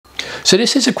So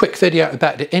this is a quick video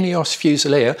about the INEOS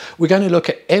Fusilier. We're going to look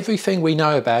at everything we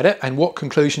know about it and what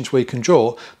conclusions we can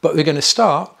draw, but we're going to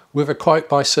start with a quote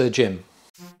by Sir Jim.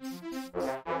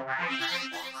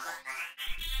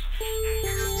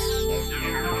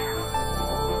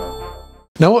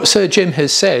 Now, what Sir Jim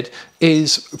has said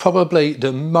is probably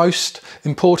the most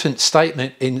important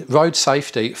statement in road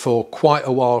safety for quite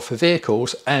a while for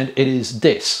vehicles, and it is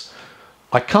this: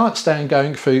 I can't stand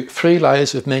going through 3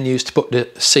 layers of menus to put the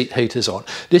seat heaters on.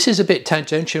 This is a bit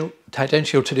tangential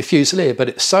to the Fusilier, but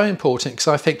it's so important because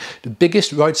I think the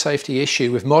biggest road safety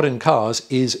issue with modern cars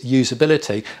is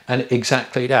usability, and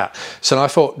exactly that. So I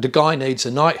thought the guy needs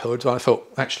a knighthood. I thought,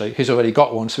 actually, he's already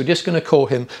got one, so we're just going to call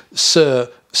him Sir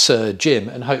Jim,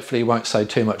 and hopefully he won't say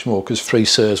too much more because 3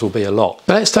 sirs will be a lot.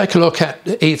 But let's take a look at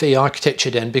the EV architecture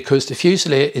then, because the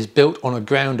Fusilier is built on a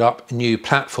ground up new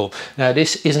platform. Now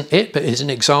this isn't it, but it's an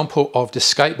example of the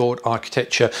skateboard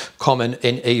architecture common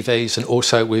in EVs and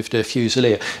also with the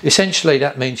Fusilier. Essentially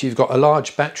that means you've got a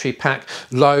large battery pack,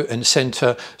 low and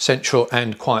central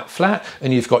and quite flat,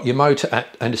 and you've got your motor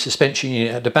and the suspension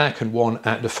unit at the back and one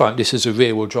at the front. This is a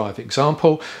rear wheel drive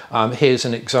example. Here's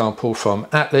an example from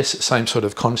Atlas, same sort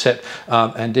of concept,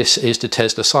 and this is the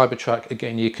Tesla Cybertruck.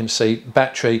 Again, you can see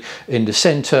battery in the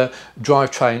center,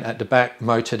 drivetrain at the back,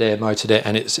 motor there,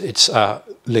 and it's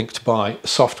linked by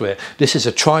software. This is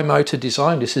a tri-motor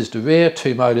design. This is the rear,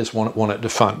 2 motors, one at the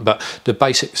front, but the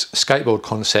basic skateboard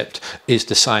concept is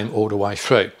the same all the way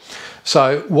through.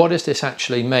 So what does this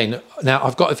actually mean? Now,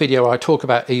 I've got a video where I talk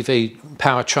about EV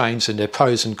powertrains and their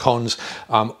pros and cons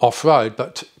off-road,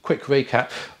 but quick recap: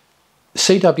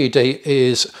 CWD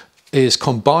is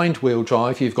combined wheel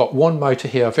drive. You've got one motor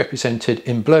here I've represented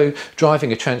in blue,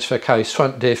 driving a transfer case,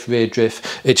 front diff, rear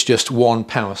diff. It's just one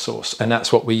power source, and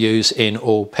that's what we use in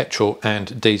all petrol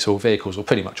and diesel vehicles, or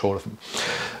pretty much all of them.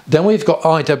 Then we've got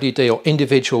IWD, or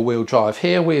individual wheel drive.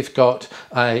 Here we've got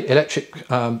a electric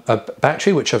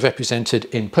battery, which I've represented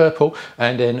in purple,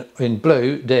 and then in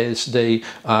blue there's the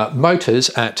motors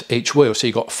at each wheel. So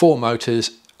you've got 4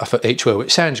 motors for each wheel,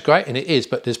 which sounds great, and it is,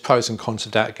 but there's pros and cons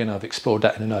of that. Again, I've explored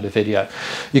that in another video.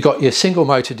 You've got your single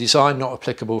motor design, not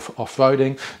applicable for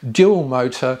off-roading. Dual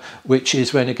motor, which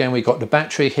is when, again, we've got the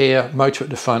battery here, motor at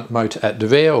the front, motor at the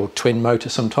rear, or twin motor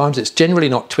sometimes. It's generally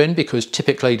not twin because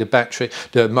typically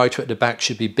the motor at the back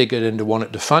should be bigger than the one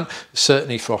at the front,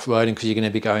 certainly for off-roading because you're going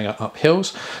to be going up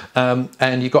hills.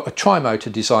 And you've got a tri-motor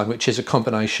design, which is a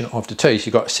combination of the two. So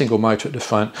you've got a single motor at the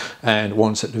front and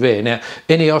one's at the rear. Now,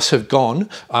 INEOS have gone,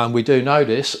 we do know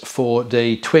this, for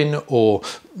the twin or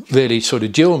really sort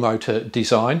of dual motor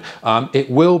design. It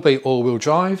will be all-wheel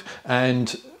drive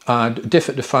and diff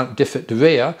at the front, diff at the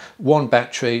rear, one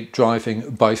battery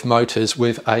driving both motors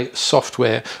with a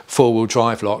software 4-wheel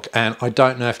drive lock. And I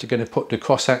don't know if they're going to put the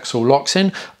cross-axle locks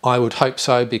in. I would hope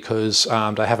so, because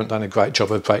they haven't done a great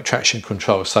job of brake traction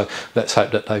control. So let's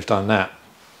hope that they've done that.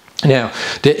 Now,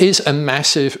 there is a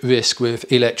massive risk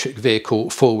with electric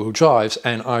vehicle 4-wheel drives,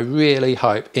 and I really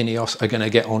hope INEOS are going to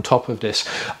get on top of this.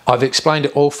 I've explained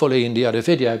it all fully in the other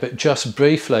video, but just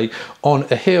briefly, on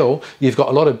a hill, you've got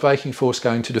a lot of braking force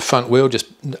going to the front wheel, just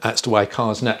that's the way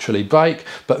cars naturally brake,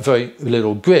 but very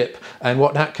little grip. And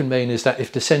what that can mean is that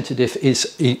if the centre diff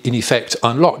is in effect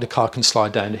unlocked, the car can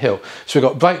slide down the hill. So we've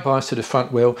got brake bias to the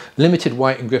front wheel, limited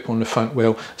weight and grip on the front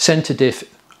wheel, centre diff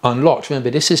unlocked.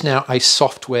 Remember, this is now a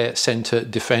software center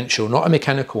differential, not a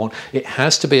mechanical one. It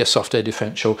has to be a software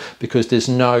differential because there's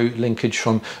no linkage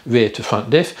from rear to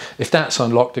front diff. If that's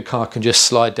unlocked, the car can just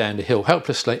slide down the hill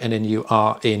helplessly, and then you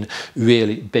are in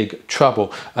really big trouble.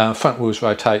 Front wheels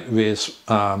rotate,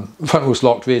 front wheels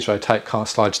locked, rears rotate, car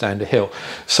slides down the hill.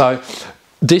 So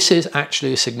this is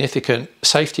actually a significant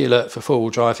safety alert for 4-wheel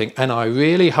driving, and I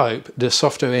really hope the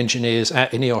software engineers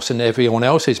at INEOS and everyone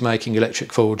else who's making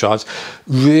electric 4-wheel drives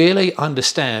really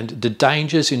understand the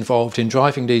dangers involved in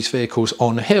driving these vehicles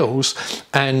on hills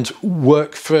and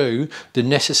work through the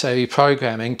necessary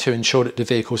programming to ensure that the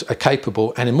vehicles are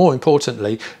capable and, more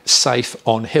importantly, safe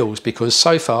on hills, because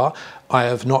so far I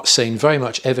have not seen very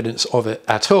much evidence of it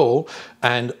at all,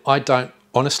 and I don't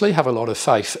honestly have a lot of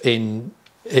faith in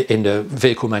the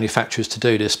vehicle manufacturers to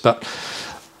do this, but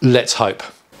let's hope.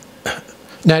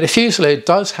 Now, the Fusilier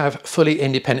does have fully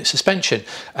independent suspension,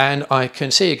 and I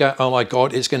can see you go, oh my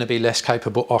God, it's going to be less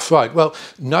capable off-road. Well,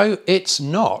 no, it's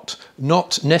not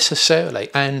necessarily,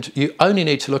 and you only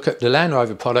need to look at the Land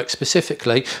Rover product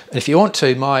specifically. And if you want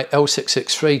to, my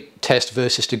L663 test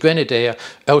versus the Grenadier,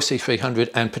 LC300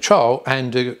 and Patrol,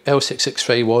 and the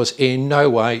L663 was in no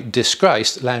way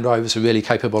disgraced. Land Rovers are really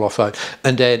capable off-road,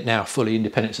 and they're now fully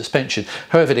independent suspension.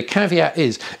 However, the caveat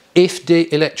is, if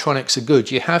the electronics are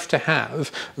good, you have to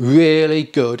have really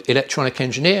good electronic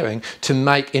engineering to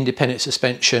make independent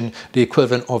suspension the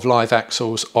equivalent of live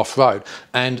axles off-road.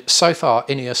 And so far,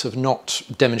 INEOS have not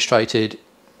demonstrated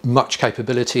much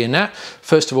capability in that.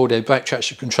 First of all, their brake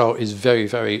traction control is very,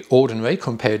 very ordinary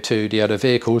compared to the other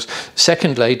vehicles.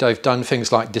 Secondly, they've done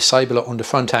things like disable it on the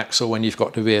front axle when you've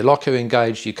got the rear locker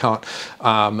engaged. You can't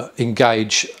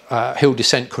engage hill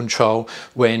descent control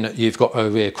when you've got a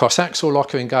rear cross axle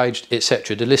locker engaged,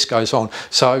 etc. The list goes on.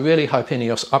 So I really hope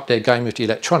INEOS up their game with the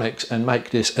electronics and make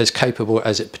this as capable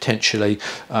as it potentially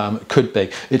could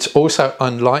be. It's also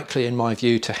unlikely, in my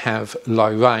view, to have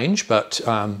low range, but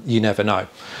you never know.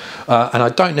 And I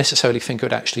don't necessarily think it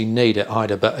would actually need it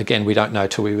either, but again, we don't know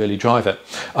till we really drive it.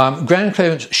 Ground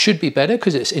clearance should be better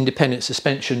because it's independent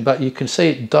suspension, but you can see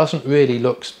it doesn't really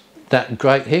look that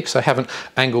great here because I haven't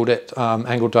angled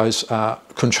those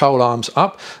control arms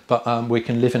up, but we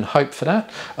can live in hope for that.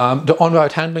 The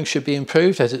on-road handling should be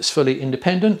improved as it's fully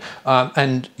independent,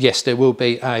 and yes, there will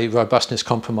be a robustness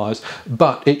compromise,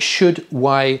 but it should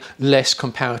weigh less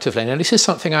comparatively. Now, this is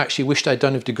something I actually wished I'd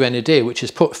done with the Grenadier, which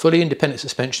is put fully independent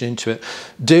suspension into it,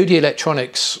 do the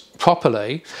electronics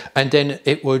properly, and then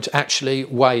it would actually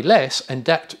weigh less, and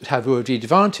that would have the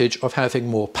advantage of having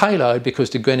more payload because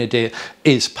the Grenadier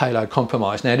is payload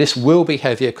compromised. Now, this will be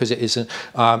heavier because it is an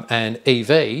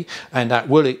EV, and that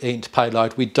will eat into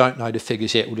payload. We don't know the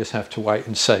figures yet, we'll just have to wait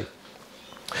and see.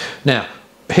 Now,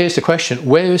 here's the question,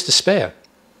 where is the spare?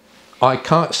 I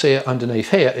can't see it underneath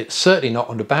here. It's certainly not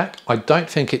on the back. I don't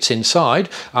think it's inside,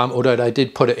 although they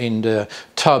did put it in the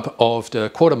tub of the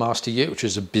Quartermaster ute, which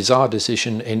is a bizarre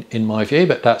decision in my view,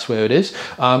 but that's where it is.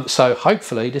 So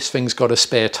hopefully this thing's got a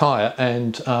spare tyre,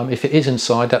 and if it is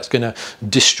inside, that's going to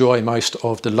destroy most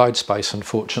of the load space,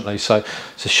 unfortunately. So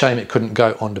it's a shame it couldn't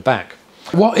go on the back.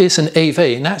 What is an EV?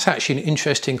 And that's actually an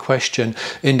interesting question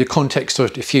in the context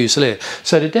of the Fusilier.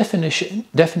 So the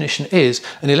definition is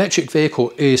an electric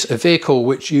vehicle is a vehicle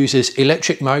which uses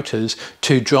electric motors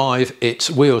to drive its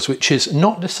wheels, which is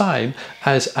not the same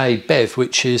as a BEV,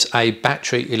 which is a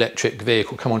battery electric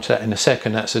vehicle. Come on to that in a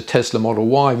second. That's a Tesla Model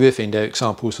Y, Rivian, they're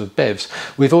examples of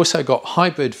BEVs. We've also got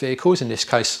hybrid vehicles, in this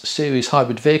case series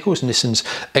hybrid vehicles, Nissan's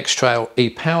X-Trail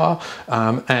e-Power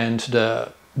and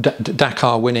the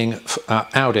Dakar winning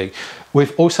Audi.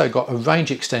 We've also got a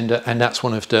range extender, and that's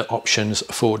one of the options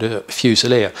for the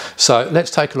Fusilier. So let's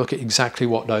take a look at exactly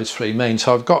what those three mean.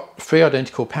 So I've got three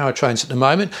identical powertrains at the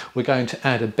moment. We're going to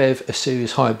add a BEV, a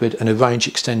series hybrid and a range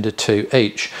extender to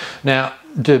each. Now,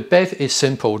 the BEV is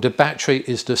simple. The battery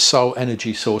is the sole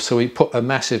energy source. So we put a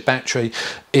massive battery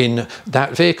in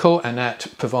that vehicle, and that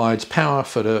provides power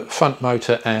for the front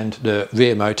motor and the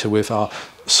rear motor with our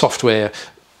software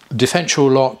differential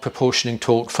lock, proportioning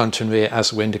torque, front and rear,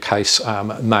 as when the case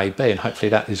may be, and hopefully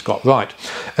that is got right.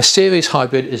 A series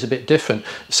hybrid is a bit different.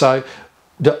 So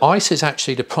the ICE is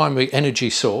actually the primary energy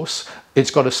source.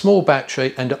 It's got a small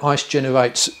battery, and the ICE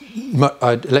generates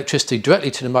electricity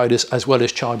directly to the motors as well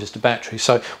as charges the battery.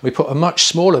 So we put a much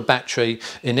smaller battery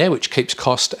in there, which keeps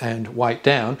cost and weight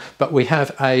down, but we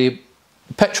have a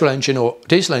petrol engine or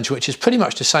diesel engine which is pretty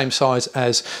much the same size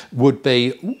as would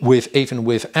be even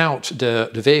without the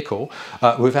vehicle,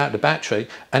 without the battery,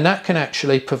 and that can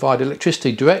actually provide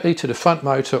electricity directly to the front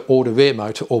motor or the rear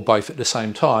motor or both at the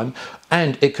same time,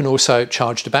 and it can also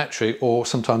charge the battery, or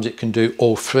sometimes it can do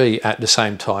all three at the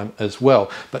same time as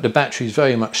well. But the battery is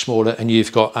very much smaller, and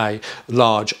you've got a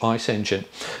large ICE engine.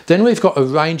 Then we've got a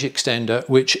range extender,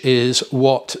 which is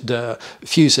what the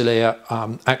Fusilier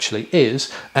actually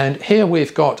is, and here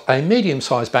we've got a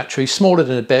medium-sized battery, smaller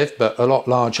than a BEV but a lot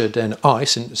larger than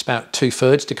ICE, and it's about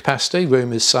 2/3 the capacity,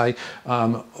 rumours say,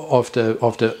 of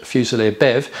the Fusilier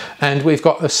BEV, and we've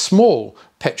got a small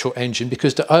petrol engine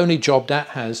because the only job that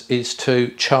has is to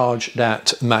charge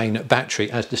that main battery,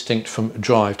 as distinct from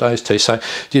drive those two. So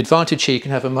the advantage here, you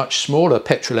can have a much smaller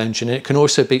petrol engine, and it can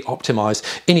also be optimized.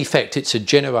 In effect, it's a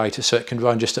generator, so it can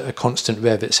run just at a constant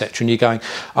rev, etc. And you're going,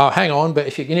 oh, hang on, but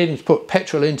if you're needing to put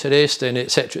petrol into this, then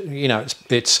etc. You know,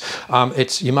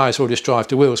 it's you might as well just drive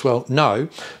the wheels. Well, no,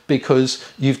 because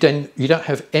you don't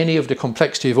have any of the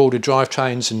complexity of all the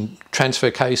drivetrains and transfer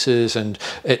cases and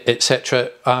etc.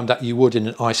 That you would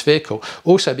in an ICE vehicle.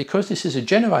 Also, because this is a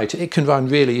generator, it can run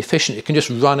really efficient. It can just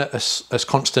run at a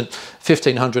constant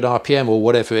 1500 RPM or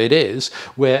whatever it is,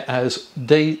 whereas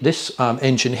this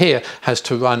engine here has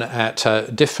to run at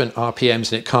different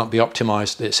RPMs, and it can't be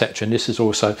optimized, etc. And this is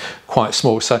also quite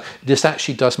small. So this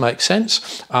actually does make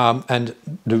sense, and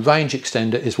the range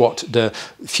extender is what the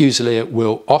Fusilier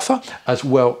will offer, as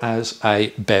well as a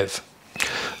BEV.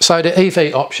 So the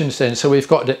EV options then, so we've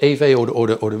got the EV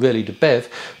or really the BEV.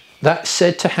 That's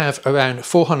said to have around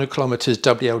 400 kilometers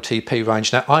WLTP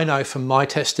range. Now, I know from my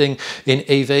testing in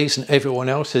EVs and everyone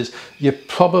else's, you're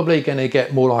probably going to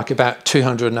get more like about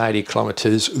 280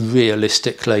 kilometers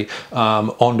realistically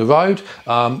on the road.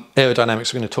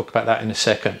 Aerodynamics, we're going to talk about that in a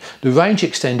second. The range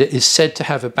extender is said to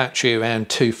have a battery around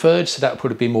 2/3, so that would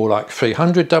probably be more like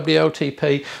 300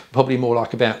 WLTP, probably more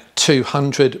like about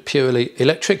 200 purely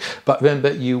electric. But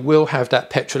remember, you will have that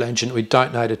petrol engine. We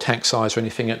don't know the tank size or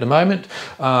anything at the moment,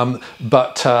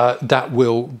 but that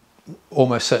will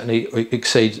almost certainly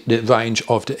exceed the range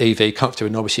of the EV comfortably,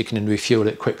 and obviously you can refuel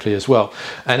it quickly as well.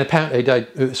 And apparently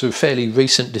it was a fairly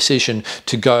recent decision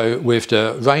to go with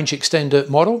the range extender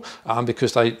model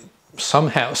because they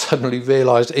somehow suddenly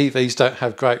realised EVs don't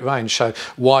have great range, so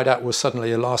why that was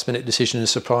suddenly a last minute decision and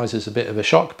surprise is a bit of a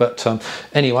shock. But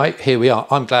anyway, here we are.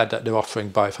 I'm glad that they're offering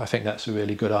both. I think that's a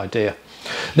really good idea.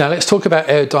 Now let's talk about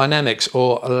aerodynamics,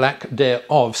 or lack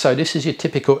thereof. So this is your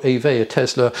typical EV, a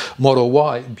Tesla Model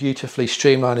Y, beautifully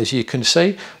streamlined as you can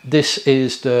see. This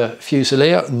is the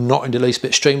Fusilier, not in the least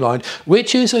bit streamlined,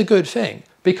 which is a good thing,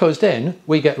 because then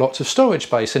we get lots of storage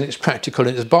space and it's practical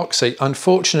and it's boxy.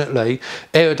 Unfortunately,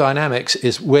 aerodynamics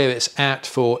is where it's at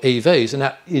for EVs, and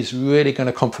that is really going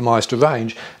to compromise the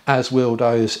range, as will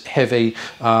those heavy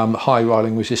high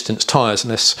rolling resistance tyres,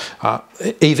 unless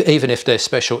even if they're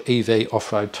special EV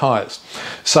off-road tyres.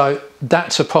 So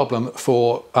that's a problem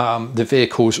for the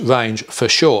vehicle's range for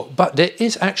sure. But there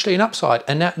is actually an upside,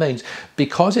 and that means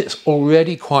because it's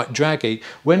already quite draggy,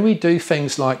 when we do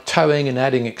things like towing and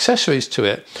adding accessories to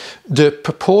it, the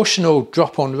proportional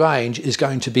drop on range is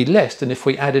going to be less than if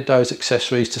we added those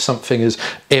accessories to something as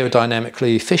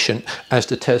aerodynamically efficient as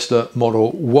the Tesla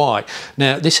Model Y.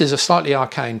 Now, this is a slightly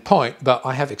arcane point, but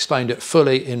I have explained it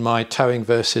fully in my towing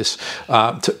versus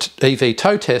EV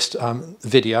tow test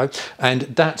video, and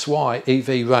that's why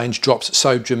EV range drops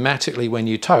so dramatically when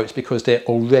you tow. It's because they're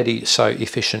already so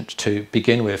efficient to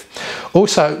begin with.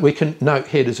 Also, we can note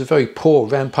here there's a very poor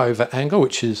ramp over angle,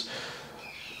 which is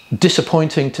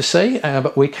disappointing to see,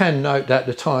 but we can note that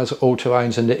the tyres are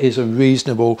all-terrains and there is a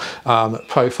reasonable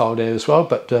profile there as well,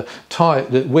 but the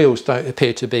wheels don't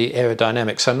appear to be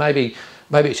aerodynamic. So maybe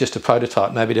it's just a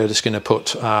prototype. Maybe they're just going to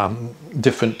put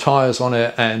different tyres on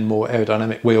it and more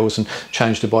aerodynamic wheels and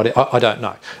change the body. I don't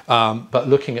know. But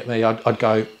looking at me, I'd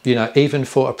go, you know, even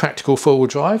for a practical four-wheel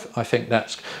drive, I think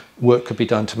that's work could be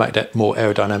done to make that more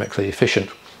aerodynamically efficient.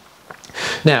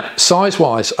 Now,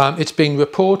 size-wise, it's been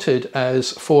reported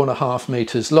as 4.5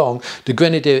 metres long. The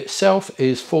Grenadier itself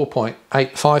is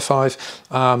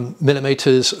 4.855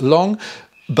 millimetres long,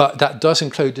 but that does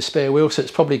include the spare wheel, so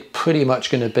it's probably pretty much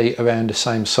going to be around the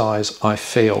same size, I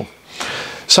feel.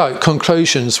 So,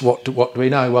 conclusions, what do we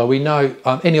know? Well, we know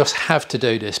INEOS have to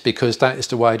do this because that is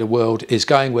the way the world is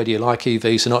going, whether you like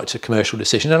EVs or not. It's a commercial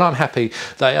decision, and I'm happy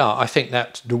they are. I think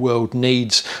that the world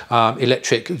needs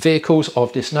electric vehicles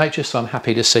of this nature, so I'm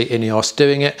happy to see INEOS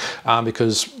doing it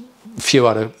because few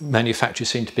other manufacturers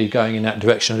seem to be going in that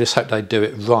direction. I just hope they do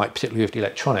it right, particularly with the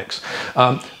electronics.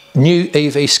 New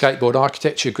EV skateboard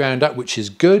architecture ground up, which is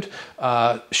good.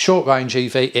 Short range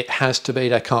EV, it has to be.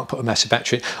 They can't put a massive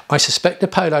battery in. I suspect the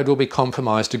payload will be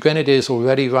compromised. The Grenadier is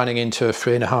already running into a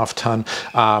 3.5 tonne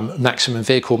maximum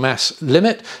vehicle mass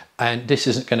limit, and this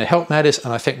isn't going to help matters,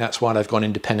 and I think that's why they've gone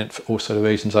independent for also the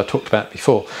reasons I talked about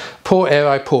before. Poor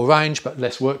aero, poor range, but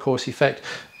less workhorse effect.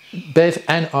 BEV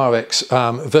and RX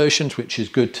versions, which is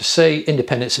good to see.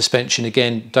 Independent suspension,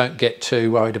 again, don't get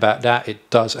too worried about that. It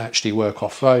does actually work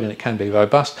off-road and it can be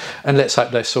robust. And let's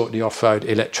hope they sort the off-road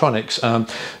electronics.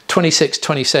 26,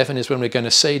 27 is when we're going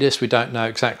to see this. We don't know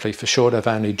exactly for sure. They've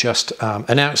only just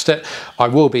announced it. I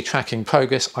will be tracking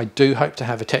progress. I do hope to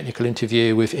have a technical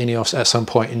interview with INEOS at some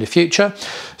point in the future.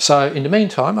 So in the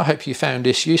meantime, I hope you found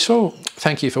this useful.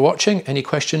 Thank you for watching. Any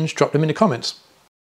questions, drop them in the comments.